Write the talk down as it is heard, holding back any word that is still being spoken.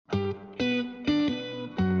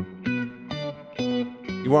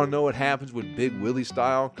You want to know what happens when Big Willie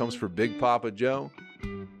style comes for Big Papa Joe?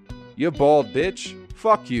 You bald bitch,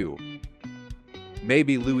 fuck you.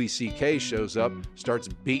 Maybe Louis C.K. shows up, starts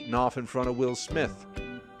beating off in front of Will Smith.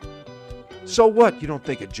 So what? You don't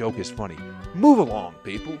think a joke is funny? Move along,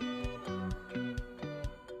 people.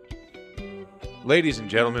 Ladies and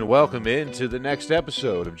gentlemen, welcome into the next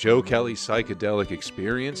episode of Joe Kelly's Psychedelic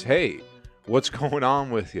Experience. Hey, what's going on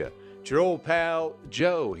with you? It's your old pal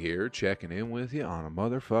Joe here, checking in with you on a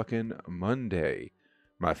motherfucking Monday,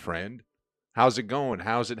 my friend. How's it going?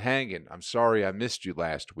 How's it hanging? I'm sorry I missed you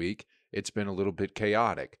last week. It's been a little bit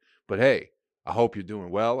chaotic. But hey, I hope you're doing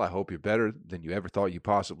well. I hope you're better than you ever thought you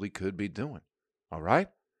possibly could be doing. All right?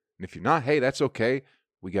 And if you're not, hey, that's okay.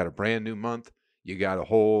 We got a brand new month. You got a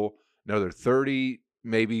whole another 30,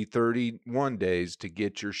 maybe 31 days to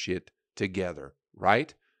get your shit together,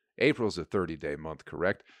 right? April's a 30-day month,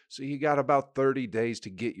 correct? So you got about 30 days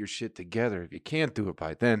to get your shit together. If you can't do it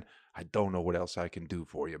by then, I don't know what else I can do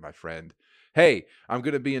for you, my friend. Hey, I'm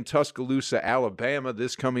going to be in Tuscaloosa, Alabama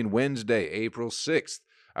this coming Wednesday, April 6th.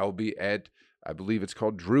 I will be at, I believe it's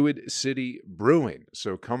called Druid City Brewing.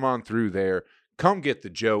 So come on through there. Come get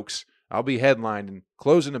the jokes. I'll be headlining,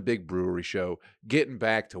 closing a big brewery show, getting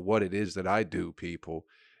back to what it is that I do, people.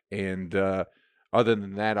 And other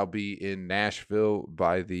than that, I'll be in Nashville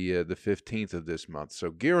by the 15th of this month.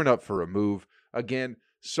 So gearing up for a move. Again,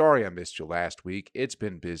 sorry I missed you last week. It's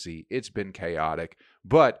been busy. It's been chaotic.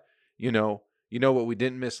 But, you know what we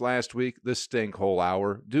didn't miss last week? The Stinkhole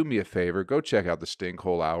Hour. Do me a favor. Go check out the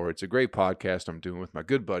Stinkhole Hour. It's a great podcast I'm doing with my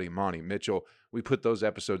good buddy, Monty Mitchell. We put those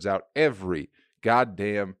episodes out every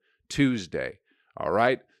goddamn Tuesday. All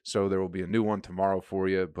right? So there will be a new one tomorrow for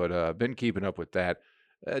you. But I've been keeping up with that.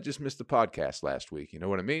 Just missed the podcast last week. You know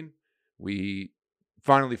what I mean? We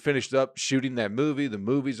finally finished up shooting that movie. The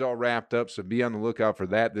movie's all wrapped up, so be on the lookout for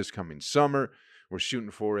that this coming summer. We're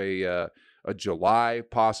shooting for a July,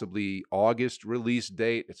 possibly August release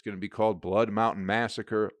date. It's going to be called Blood Mountain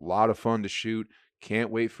Massacre. A lot of fun to shoot.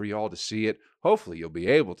 Can't wait for y'all to see it. Hopefully you'll be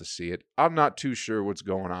able to see it. I'm not too sure what's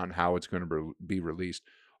going on, how it's going to be released.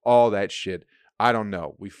 All that shit. I don't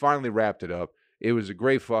know. We finally wrapped it up. It was a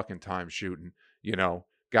great fucking time shooting, you know.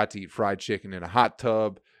 Got to eat fried chicken in a hot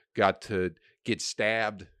tub, got to get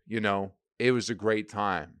stabbed, you know. It was a great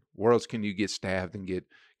time. Where else can you get stabbed and get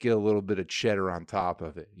a little bit of cheddar on top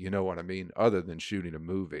of it? You know what I mean? Other than shooting a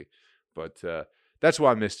movie. But that's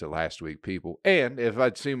why I missed it last week, people. And if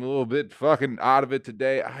I seem a little bit fucking out of it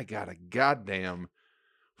today, I got a goddamn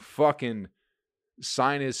fucking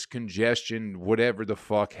sinus congestion, whatever the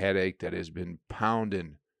fuck headache that has been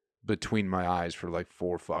pounding between my eyes for like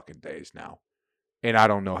 4 fucking days now. And I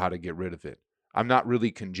don't know how to get rid of it. I'm not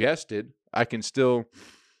really congested. I can still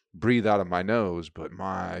breathe out of my nose, but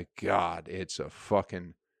my God, it's a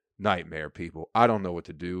fucking nightmare, people. I don't know what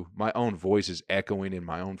to do. My own voice is echoing in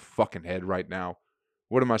my own fucking head right now.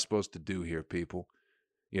 What am I supposed to do here, people?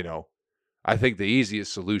 You know, I think the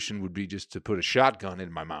easiest solution would be just to put a shotgun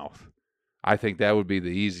in my mouth. I think that would be the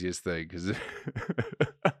easiest thing, because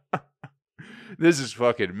this is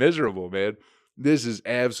fucking miserable, man. This is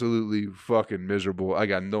absolutely fucking miserable. I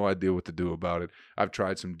got no idea what to do about it. I've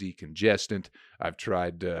tried some decongestant. I've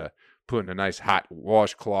tried putting a nice hot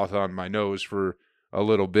washcloth on my nose for a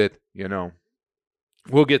little bit, you know.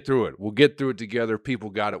 We'll get through it. We'll get through it together. People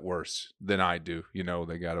got it worse than I do. You know,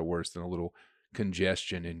 they got it worse than a little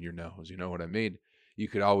congestion in your nose. You know what I mean? You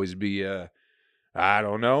could always be, I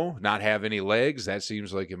don't know, not have any legs. That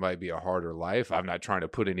seems like it might be a harder life. I'm not trying to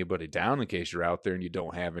put anybody down in case you're out there and you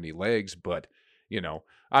don't have any legs, but you know,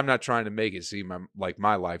 I'm not trying to make it seem like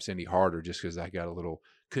my life's any harder just because I got a little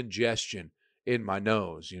congestion in my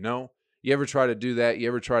nose, you know? You ever try to do that? You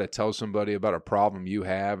ever try to tell somebody about a problem you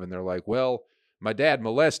have and they're like, well, my dad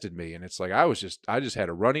molested me. And it's like, I just had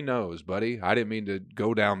a runny nose, buddy. I didn't mean to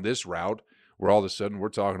go down this route where all of a sudden we're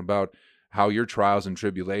talking about how your trials and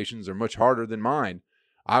tribulations are much harder than mine.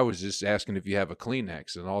 I was just asking if you have a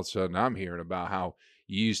Kleenex, and all of a sudden I'm hearing about how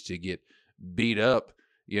you used to get beat up,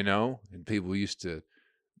 you know, and people used to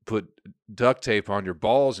put duct tape on your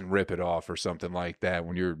balls and rip it off or something like that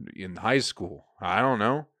when you're in high school. I don't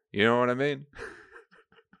know. You know what I mean?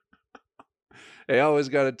 They always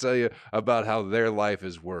got to tell you about how their life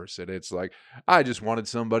is worse. And it's like, I just wanted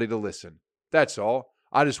somebody to listen. That's all.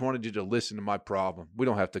 I just wanted you to listen to my problem. We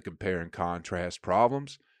don't have to compare and contrast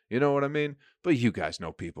problems. You know what I mean? But you guys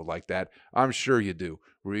know people like that. I'm sure you do.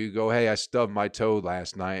 Where you go, hey, I stubbed my toe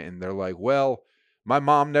last night. And they're like, well, my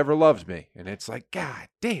mom never loved me. And it's like, God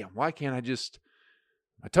damn, why can't I just,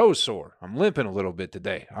 my toe's sore. I'm limping a little bit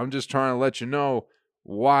today. I'm just trying to let you know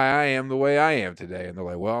why I am the way I am today. And they're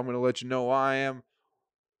like, well, I'm going to let you know why I am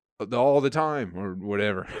all the time or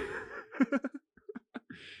whatever.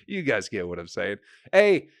 You guys get what I'm saying.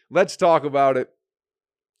 Hey, let's talk about it.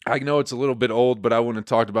 I know it's a little bit old, but I wouldn't have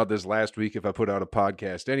talked about this last week if I put out a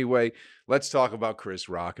podcast. Anyway, let's talk about Chris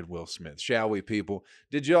Rock and Will Smith, shall we, people?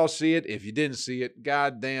 Did y'all see it? If you didn't see it,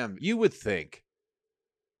 goddamn, you would think,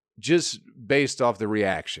 just based off the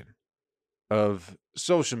reaction of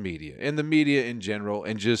social media and the media in general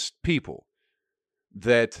and just people,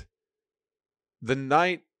 that the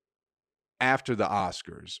night after the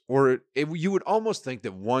Oscars, you would almost think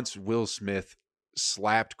that once Will Smith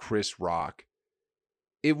slapped Chris Rock,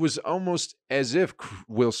 it was almost as if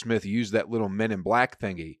Will Smith used that little Men in Black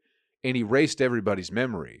thingy and erased everybody's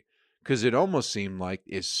memory. Because it almost seemed like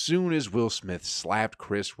as soon as Will Smith slapped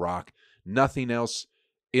Chris Rock, nothing else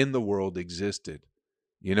in the world existed.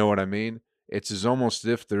 You know what I mean? It's as almost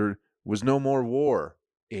as if there was no more war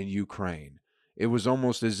in Ukraine. It was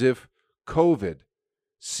almost as if COVID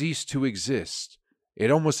ceased to exist.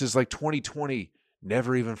 It almost is like 2020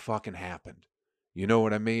 never even fucking happened. You know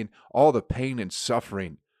what I mean? All the pain and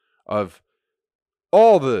suffering of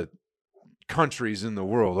all the countries in the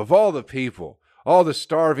world, of all the people, all the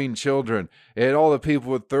starving children, and all the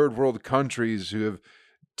people with third world countries who have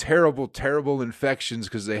terrible, terrible infections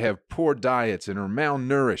because they have poor diets and are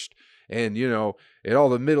malnourished. And, in all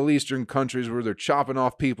the Middle Eastern countries where they're chopping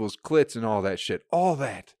off people's clits and all that shit. All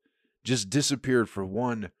that just disappeared for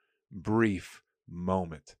one brief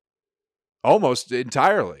moment. Almost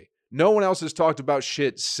entirely. No one else has talked about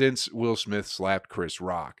shit since Will Smith slapped Chris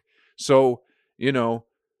Rock. So, the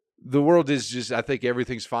world is just, I think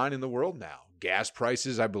everything's fine in the world now. Gas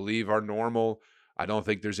prices, I believe, are normal. I don't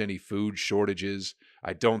think there's any food shortages.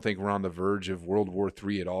 I don't think we're on the verge of World War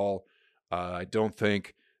III at all. I don't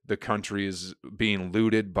think the country is being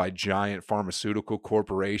looted by giant pharmaceutical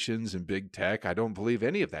corporations and big tech. I don't believe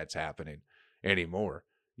any of that's happening anymore.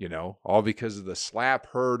 All because of the slap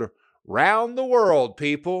heard round the world,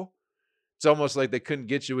 people. It's almost like they couldn't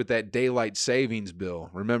get you with that daylight savings bill.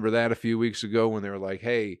 Remember that a few weeks ago when they were like,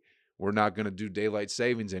 hey, we're not going to do daylight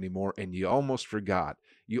savings anymore. And you almost forgot.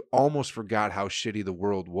 You almost forgot how shitty the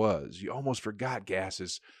world was. You almost forgot gas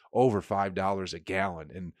is over $5 a gallon.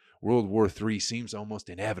 And World War III seems almost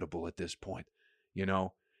inevitable at this point,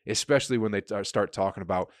 especially when they start talking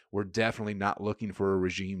about we're definitely not looking for a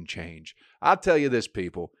regime change. I'll tell you this,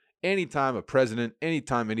 people. Anytime a president,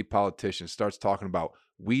 anytime any politician starts talking about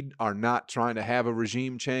we are not trying to have a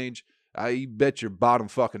regime change, I bet your bottom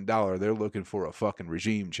fucking dollar they're looking for a fucking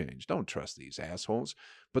regime change. Don't trust these assholes.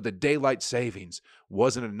 But the daylight savings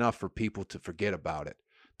wasn't enough for people to forget about it.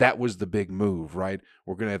 That was the big move, right?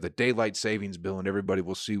 We're going to have the daylight savings bill and everybody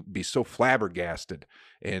will be so flabbergasted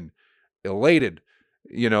and elated,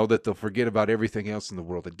 that they'll forget about everything else in the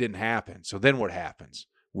world. It didn't happen. So then what happens?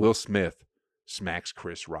 Will Smith smacks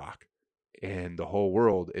Chris Rock and the whole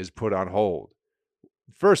world is put on hold.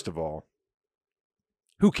 First of all,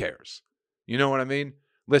 who cares? You know what I mean?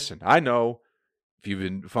 Listen, I know if you've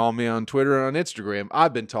been following me on Twitter and on Instagram,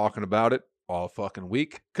 I've been talking about it all fucking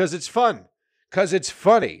week because it's fun. Because it's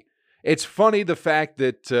funny. It's funny the fact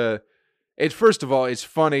that, first of all, it's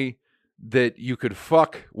funny that you could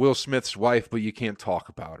fuck Will Smith's wife, but you can't talk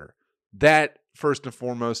about her. That, first and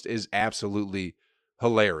foremost, is absolutely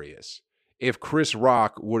hilarious. If Chris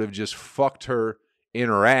Rock would have just fucked her in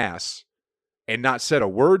her ass and not said a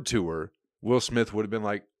word to her, Will Smith would have been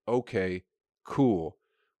like, okay, cool.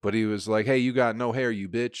 But he was like, hey, you got no hair, you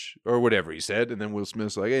bitch, or whatever he said. And then Will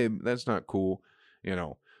Smith's like, hey, that's not cool,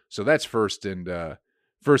 So that's first and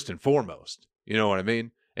foremost. You know what I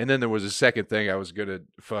mean? And then there was a second thing I was going to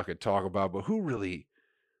fucking talk about, but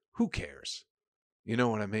who cares? You know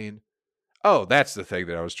what I mean? Oh, that's the thing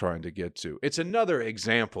that I was trying to get to. It's another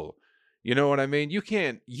example. You know what I mean?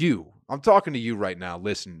 I'm talking to you right now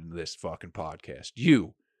listening to this fucking podcast.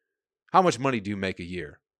 How much money do you make a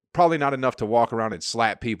year? Probably not enough to walk around and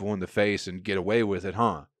slap people in the face and get away with it,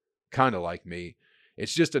 huh? Kind of like me.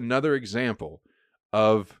 It's just another example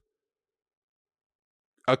of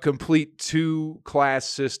a complete two-class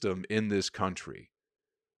system in this country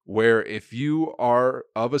where if you are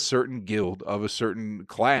of a certain guild, of a certain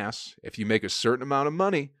class, if you make a certain amount of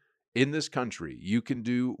money in this country, you can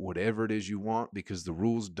do whatever it is you want because the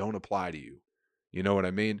rules don't apply to you. You know what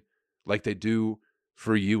I mean? Like they do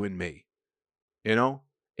for you and me.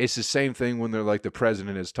 It's the same thing when they're like the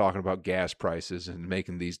president is talking about gas prices and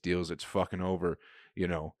making these deals that's fucking over,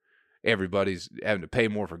 everybody's having to pay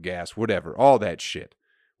more for gas, whatever, all that shit.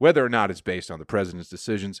 Whether or not it's based on the president's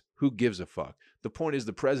decisions, who gives a fuck? The point is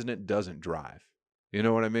the president doesn't drive. You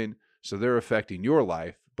know what I mean? So they're affecting your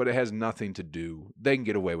life, but it has nothing to do. They can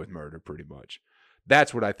get away with murder pretty much.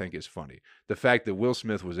 That's what I think is funny. The fact that Will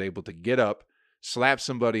Smith was able to get up, slap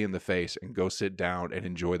somebody in the face, and go sit down and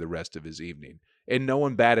enjoy the rest of his evening. And no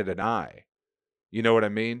one batted an eye. You know what I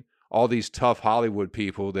mean? All these tough Hollywood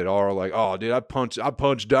people that are like, oh, dude, I'd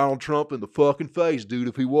punch Donald Trump in the fucking face, dude,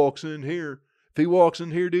 if he walks in here. If he walks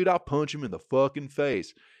in here, dude, I'll punch him in the fucking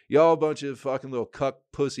face. Y'all a bunch of fucking little cuck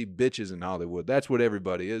pussy bitches in Hollywood. That's what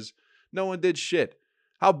everybody is. No one did shit.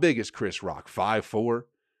 How big is Chris Rock? 5'4"?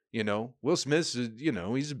 You know, Will Smith's,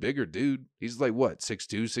 he's a bigger dude. He's like, what,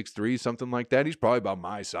 6'2", 6'3", something like that? He's probably about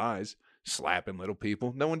my size, slapping little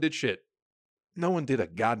people. No one did shit. No one did a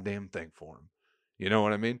goddamn thing for him. You know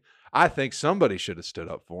what I mean? I think somebody should have stood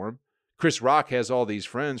up for him. Chris Rock has all these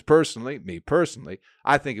friends. Me personally,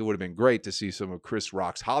 I think it would have been great to see some of Chris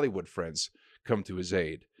Rock's Hollywood friends come to his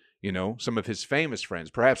aid. You know, some of his famous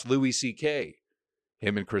friends, perhaps Louis C.K.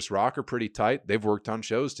 Him and Chris Rock are pretty tight. They've worked on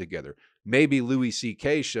shows together. Maybe Louis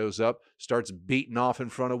C.K. shows up, starts beating off in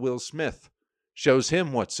front of Will Smith, shows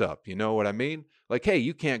him what's up. You know what I mean? Like, hey,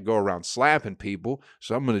 you can't go around slapping people,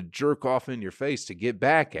 so I'm going to jerk off in your face to get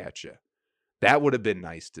back at you. That would have been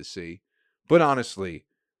nice to see. But honestly,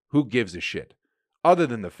 who gives a shit? Other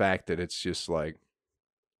than the fact that it's just like,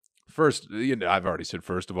 first, I've already said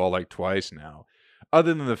first of all like twice now.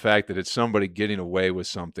 Other than the fact that it's somebody getting away with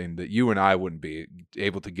something that you and I wouldn't be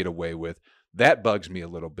able to get away with, that bugs me a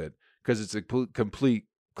little bit because it's a complete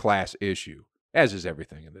class issue, as is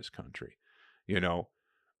everything in this country.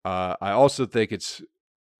 I also think it's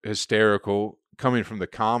hysterical coming from the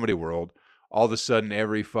comedy world. All of a sudden,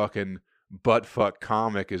 every fucking butt-fuck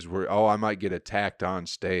comic is where, I might get attacked on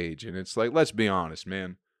stage. And it's like, let's be honest,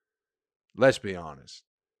 man. Let's be honest.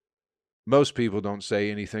 Most people don't say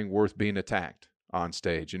anything worth being attacked on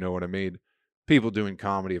stage. You know what I mean? People doing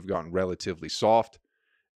comedy have gotten relatively soft,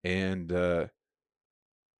 and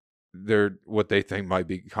they're what they think might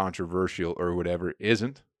be controversial or whatever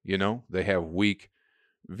isn't. They have weak,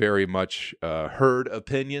 very much herd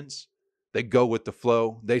opinions. They go with the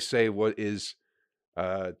flow. They say what is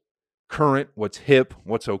current, what's hip,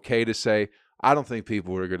 what's okay to say. I don't think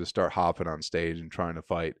people are going to start hopping on stage and trying to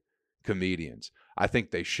fight comedians. I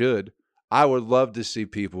think they should. I would love to see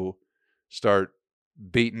people start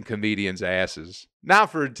beating comedians' asses.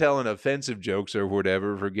 Not for telling offensive jokes or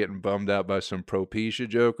whatever, for getting bummed out by some Propecia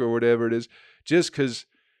joke or whatever it is. Just because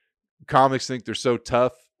comics think they're so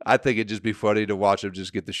tough, I think it'd just be funny to watch them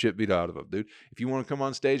just get the shit beat out of them, dude. If you want to come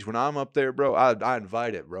on stage when I'm up there, bro, I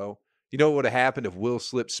invite it, bro. You know what would have happened if Will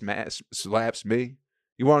slaps me?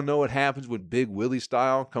 You want to know what happens when Big Willie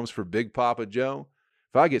style comes for Big Papa Joe?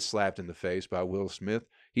 If I get slapped in the face by Will Smith,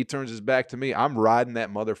 he turns his back to me, I'm riding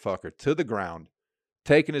that motherfucker to the ground,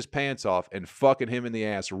 taking his pants off and fucking him in the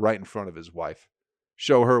ass right in front of his wife.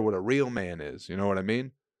 Show her what a real man is. You know what I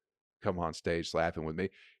mean? Come on stage slapping with me.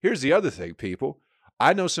 Here's the other thing, people.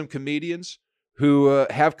 I know some comedians who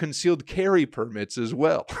have concealed carry permits as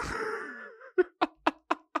well.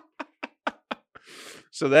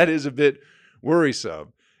 So that is a bit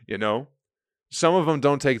worrisome, Some of them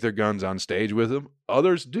don't take their guns on stage with them.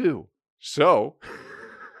 Others do. So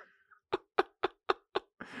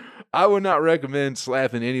I would not recommend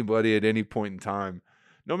slapping anybody at any point in time,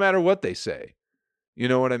 no matter what they say. You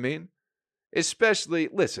know what I mean? Especially,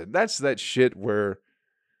 listen, that's that shit where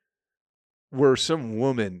some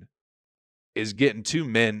woman is getting two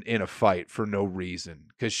men in a fight for no reason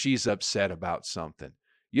because she's upset about something.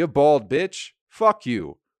 You bald bitch, fuck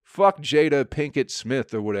you. Fuck Jada Pinkett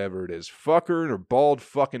Smith or whatever it is. Fuck her in her bald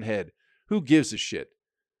fucking head. Who gives a shit?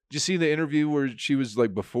 Did you see the interview where she was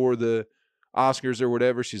like before the Oscars or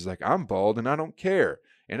whatever? She's like, I'm bald and I don't care.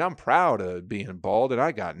 And I'm proud of being bald and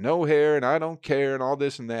I got no hair and I don't care and all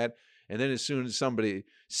this and that. And then as soon as somebody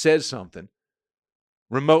says something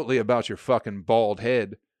remotely about your fucking bald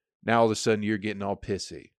head, now all of a sudden you're getting all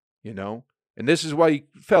pissy, And this is why,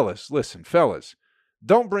 fellas,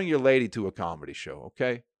 don't bring your lady to a comedy show,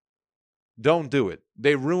 okay? Don't do it.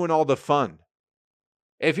 They ruin all the fun.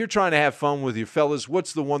 If you're trying to have fun with your fellas,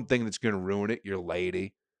 what's the one thing that's going to ruin it? Your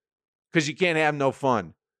lady. Because you can't have no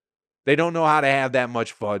fun. They don't know how to have that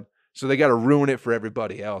much fun, so they got to ruin it for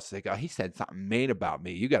everybody else. They go, he said something mean about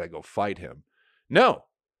me. You got to go fight him. No.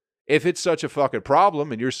 If it's such a fucking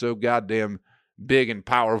problem and you're so goddamn big and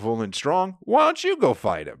powerful and strong, why don't you go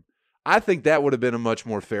fight him? I think that would have been a much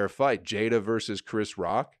more fair fight. Jada versus Chris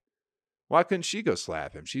Rock. Why couldn't she go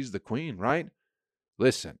slap him? She's the queen, right?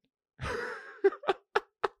 Listen.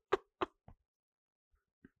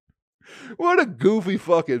 What a goofy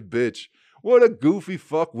fucking bitch. What a goofy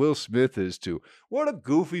fuck Will Smith is too. What a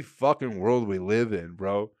goofy fucking world we live in,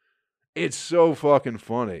 bro. It's so fucking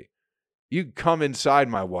funny. You come inside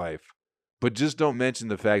my wife. But just don't mention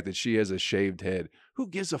the fact that she has a shaved head. Who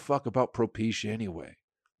gives a fuck about Propecia anyway?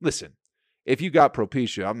 Listen, if you got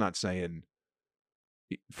Propecia, I'm not saying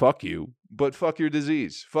fuck you, but fuck your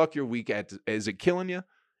disease. Fuck your weak at. Is it killing you?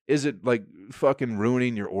 Is it like fucking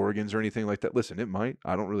ruining your organs or anything like that? Listen, it might.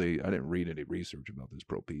 I didn't read any research about this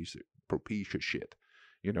Propecia shit.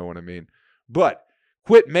 You know what I mean? But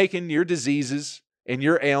quit making your diseases and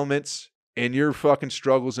your ailments and your fucking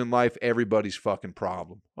struggles in life everybody's fucking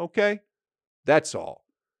problem. Okay? That's all.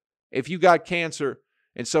 If you got cancer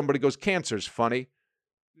and somebody goes, cancer's funny,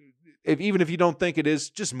 even if you don't think it is,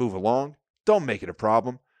 just move along. Don't make it a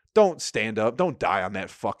problem. Don't stand up. Don't die on that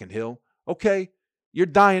fucking hill. Okay? You're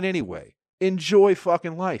dying anyway. Enjoy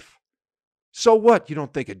fucking life. So what? You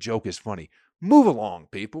don't think a joke is funny. Move along,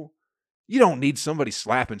 people. You don't need somebody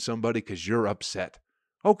slapping somebody because you're upset.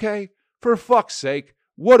 Okay? For fuck's sake,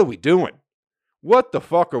 what are we doing? What the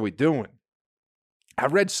fuck are we doing? I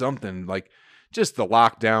read something like just the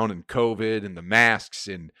lockdown and COVID and the masks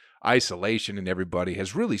and isolation and everybody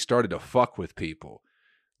has really started to fuck with people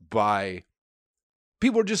by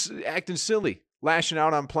people are just acting silly, lashing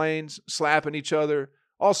out on planes, slapping each other,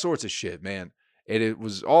 all sorts of shit, man. And it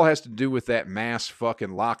was all has to do with that mass fucking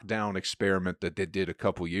lockdown experiment that they did a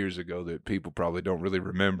couple years ago that people probably don't really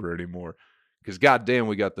remember anymore. Because goddamn,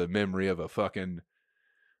 we got the memory of a fucking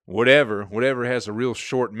whatever has a real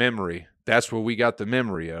short memory. That's what we got the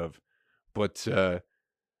memory of. But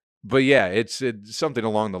yeah, it's something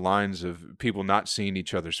along the lines of people not seeing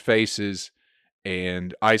each other's faces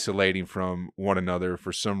and isolating from one another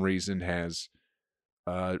for some reason has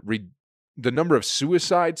the number of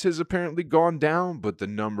suicides has apparently gone down, but the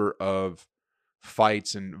number of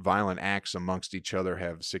fights and violent acts amongst each other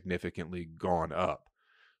have significantly gone up.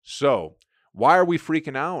 So why are we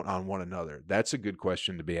freaking out on one another? That's a good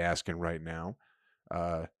question to be asking right now.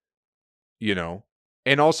 And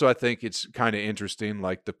also I think it's kind of interesting,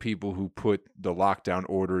 like the people who put the lockdown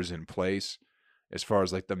orders in place as far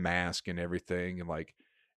as like the mask and everything, and like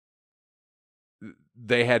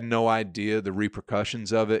they had no idea the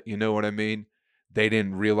repercussions of it. You know what I mean? They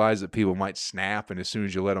didn't realize that people might snap, and as soon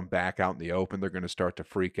as you let them back out in the open, they're going to start to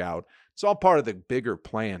freak out. It's all part of the bigger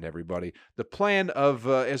plan, everybody. The plan of,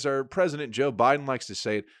 as our President Joe Biden likes to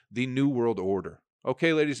say it, the New World Order.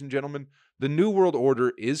 Okay, ladies and gentlemen, the New World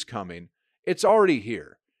Order is coming. It's already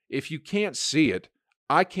here. If you can't see it,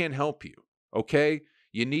 I can't help you, okay?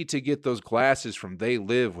 You need to get those glasses from They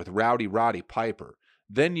Live with Rowdy Roddy Piper.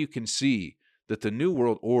 Then you can see that the New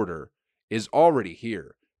World Order is already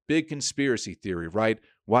here. Big conspiracy theory, right?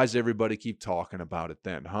 Why does everybody keep talking about it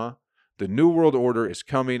then, huh? The New World Order is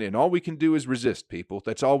coming, and all we can do is resist, people.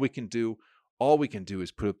 That's all we can do. All we can do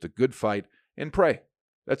is put up the good fight and pray.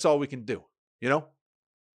 That's all we can do, you know?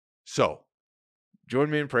 So, join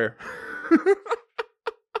me in prayer.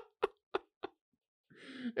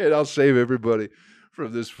 And I'll save everybody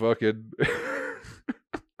from this fucking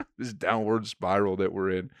this downward spiral that we're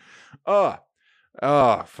in. Fuck.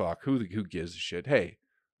 Who gives a shit? Hey,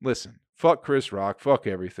 listen, fuck Chris Rock, fuck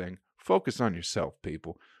everything. Focus on yourself,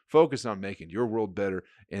 people. Focus on making your world better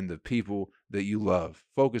and the people that you love.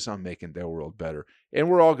 Focus on making their world better. And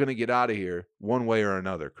we're all going to get out of here one way or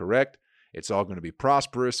another, correct? It's all going to be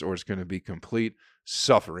prosperous or it's going to be complete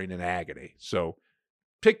suffering and agony. So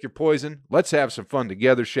pick your poison. Let's have some fun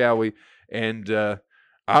together, shall we? And I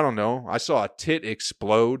don't know. I saw a tit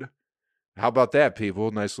explode. How about that,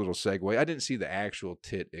 people? Nice little segue. I didn't see the actual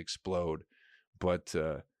tit explode. But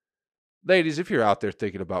ladies, if you're out there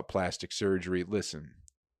thinking about plastic surgery, listen,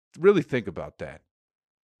 really think about that.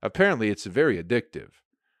 Apparently, it's very addictive.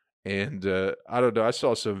 And I don't know. I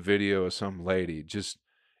saw some video of some lady. Just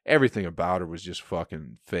everything about her was just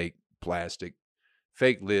fucking fake plastic.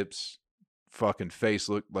 Fake lips. Fucking face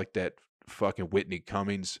looked like that fucking Whitney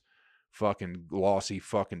Cummings. Fucking glossy,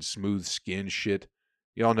 fucking smooth skin shit.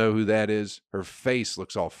 Y'all know who that is? Her face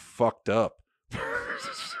looks all fucked up.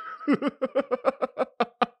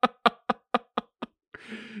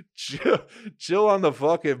 Chill on the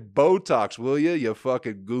fucking Botox, will you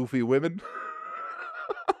fucking goofy women?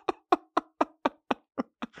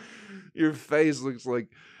 Your face looks like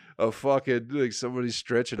a fucking, like somebody's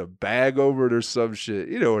stretching a bag over it or some shit.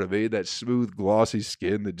 You know what I mean? That smooth, glossy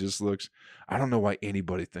skin that just looks, I don't know why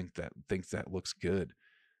anybody thinks that looks good.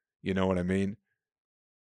 You know what I mean?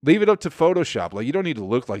 Leave it up to Photoshop. Like, you don't need to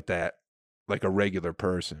look like that, like a regular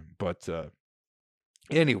person. But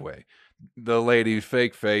anyway, the lady,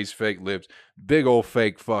 fake face, fake lips, big old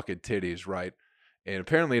fake fucking titties, right? And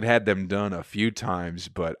apparently it had them done a few times,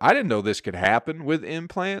 but I didn't know this could happen with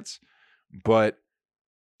implants. But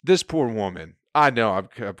this poor woman, I know I'm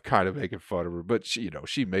kind of making fun of her, but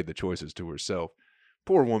she made the choices to herself.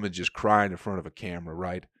 poor woman just crying in front of a camera,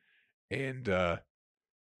 right? And because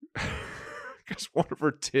one of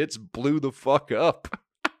her tits blew the fuck up.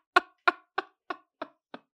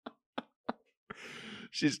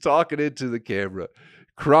 She's talking into the camera,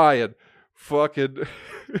 crying, fucking.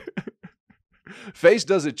 Face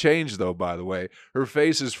doesn't change, though, by the way. Her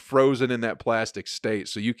face is frozen in that plastic state,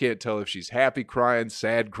 so you can't tell if she's happy crying,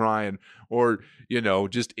 sad crying, or,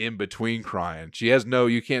 just in between crying.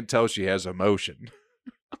 You can't tell she has emotion.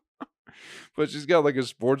 But she's got like a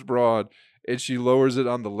sports bra on, and she lowers it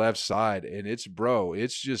on the left side, and it's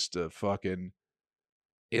just a fucking,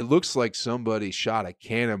 it looks like somebody shot a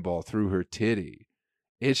cannonball through her titty.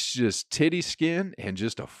 It's just titty skin and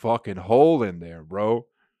just a fucking hole in there, bro.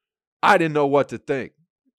 I didn't know what to think.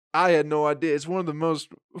 I had no idea. It's one of the most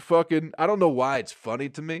fucking, I don't know why it's funny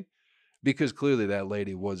to me, because clearly that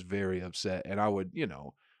lady was very upset. And I would,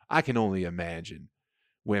 I can only imagine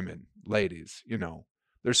women, ladies,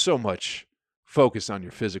 there's so much focus on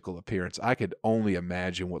your physical appearance. I could only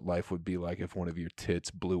imagine what life would be like if one of your tits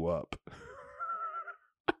blew up.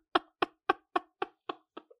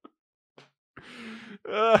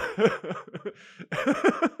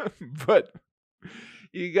 But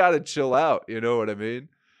you got to chill out, you know what I mean?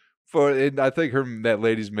 And I think that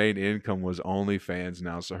lady's main income was OnlyFans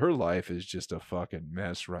now, so her life is just a fucking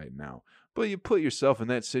mess right now. But you put yourself in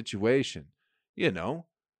that situation,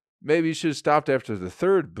 maybe you should have stopped after the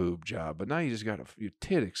third boob job, but now you just got your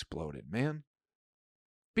tit exploded, man.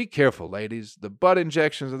 Be careful, ladies. The butt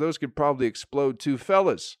injections of those could probably explode too.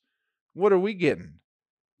 Fellas, what are we getting?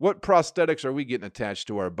 What prosthetics are we getting attached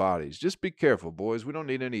to our bodies? Just be careful, boys. We don't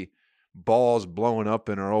need any balls blowing up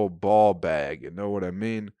in our old ball bag. You know what I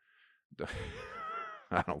mean?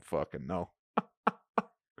 I don't fucking know.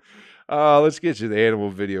 Let's get you the animal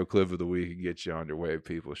video clip of the week and get you on your way,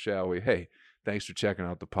 people, shall we? Hey, thanks for checking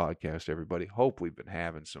out the podcast, everybody. Hope we've been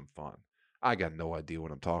having some fun. I got no idea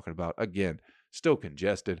what I'm talking about. Again, still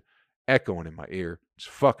congested, echoing in my ear. It's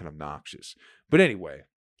fucking obnoxious. But anyway,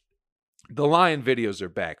 the lion videos are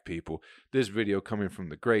back, people. This video coming from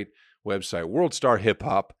the great website,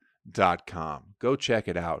 worldstarhiphop.com. Go check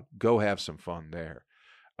it out. Go have some fun there.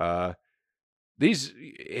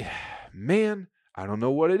 Man, I don't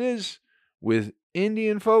know what it is with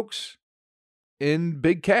Indian folks and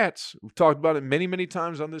big cats. We've talked about it many, many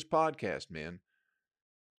times on this podcast, man.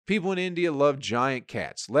 People in India love giant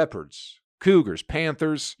cats, leopards, cougars,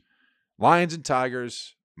 panthers, lions, and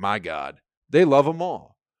tigers. My God, they love them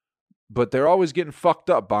all. But they're always getting fucked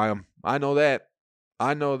up by them. I know that.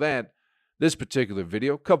 This particular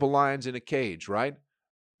video, couple lions in a cage, right?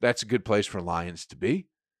 That's a good place for lions to be.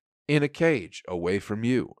 In a cage, away from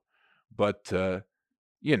you. But,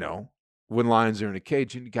 when lions are in a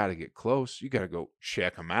cage, you got to get close. You got to go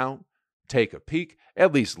check them out, take a peek,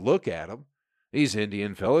 at least look at them. These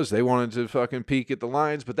Indian fellas, they wanted to fucking peek at the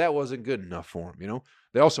lions, but that wasn't good enough for them,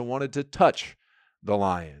 They also wanted to touch the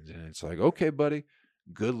lions. And it's like, okay, buddy,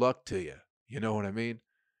 good luck to you. You know what I mean?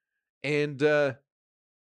 And,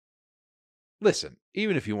 listen,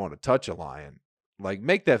 even if you want to touch a lion,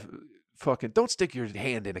 make that fucking, don't stick your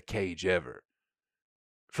hand in a cage ever.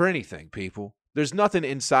 For anything, people. There's nothing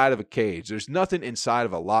inside of a cage. There's nothing inside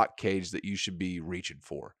of a locked cage that you should be reaching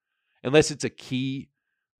for. Unless it's a key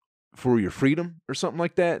for your freedom or something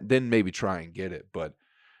like that, then maybe try and get it. But,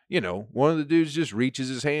 one of the dudes just reaches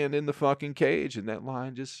his hand in the fucking cage and that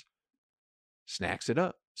lion just snatches it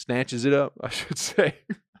up, I should say.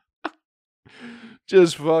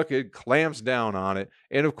 Just fucking clamps down on it.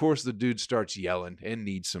 And of course, the dude starts yelling and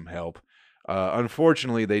needs some help.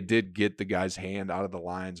 Unfortunately, they did get the guy's hand out of the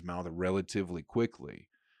lion's mouth relatively quickly.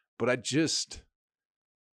 But I just,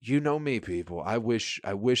 you know me, people. I wish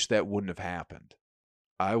that wouldn't have happened.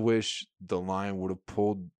 I wish the lion would have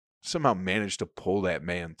somehow managed to pull that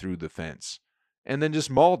man through the fence and then just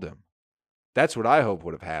mauled him. That's what I hope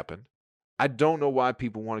would have happened. I don't know why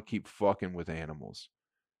people want to keep fucking with animals.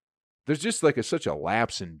 There's just such a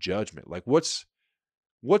lapse in judgment. What's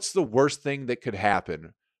the worst thing that could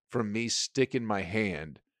happen from me sticking my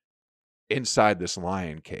hand inside this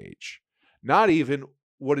lion cage? Not even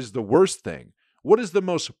what is the worst thing. What is the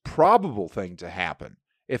most probable thing to happen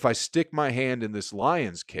if I stick my hand in this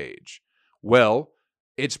lion's cage? Well,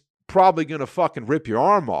 it's probably going to fucking rip your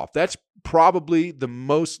arm off. That's probably the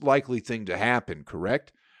most likely thing to happen,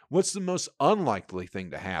 correct? What's the most unlikely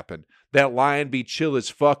thing to happen? That lion be chill as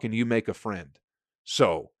fuck and you make a friend.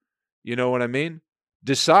 So, you know what I mean?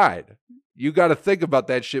 Decide. You got to think about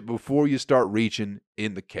that shit before you start reaching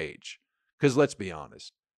in the cage. Because let's be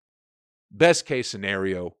honest. Best case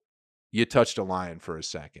scenario, you touched a lion for a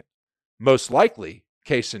second. Most likely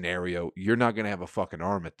case scenario, you're not going to have a fucking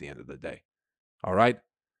arm at the end of the day. All right?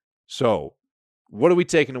 So, what are we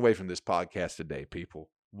taking away from this podcast today, people?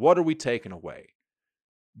 What are we taking away?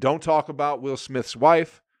 Don't talk about Will Smith's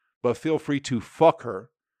wife, but feel free to fuck her.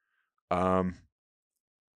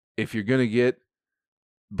 If you're going to get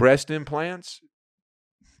breast implants,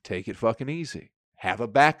 take it fucking easy. Have a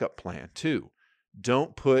backup plan, too.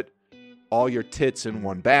 Don't put all your tits in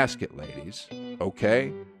one basket, ladies.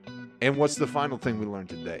 Okay? And what's the final thing we learned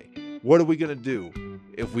today? What are we going to do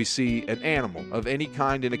if we see an animal of any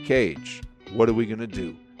kind in a cage? What are we going to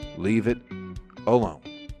do? Leave it alone.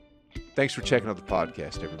 Thanks for checking out the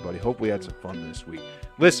podcast, everybody. Hope we had some fun this week.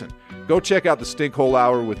 Listen, go check out the Stinkhole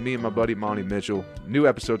Hour with me and my buddy Monty Mitchell. New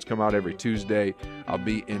episodes come out every Tuesday. I'll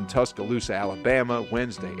be in Tuscaloosa, Alabama,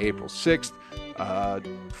 Wednesday, April 6th.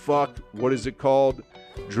 What is it called?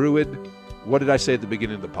 Druid. What did I say at the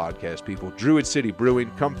beginning of the podcast, people? Druid City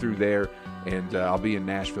Brewing. Come through there. And I'll be in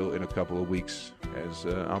Nashville in a couple of weeks as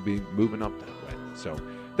I'll be moving up that way. So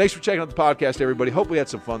thanks for checking out the podcast, everybody. Hope we had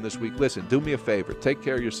some fun this week. Listen, do me a favor. Take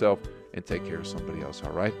care of yourself and take care of somebody else,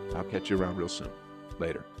 all right? I'll catch you around real soon.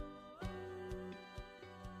 Later.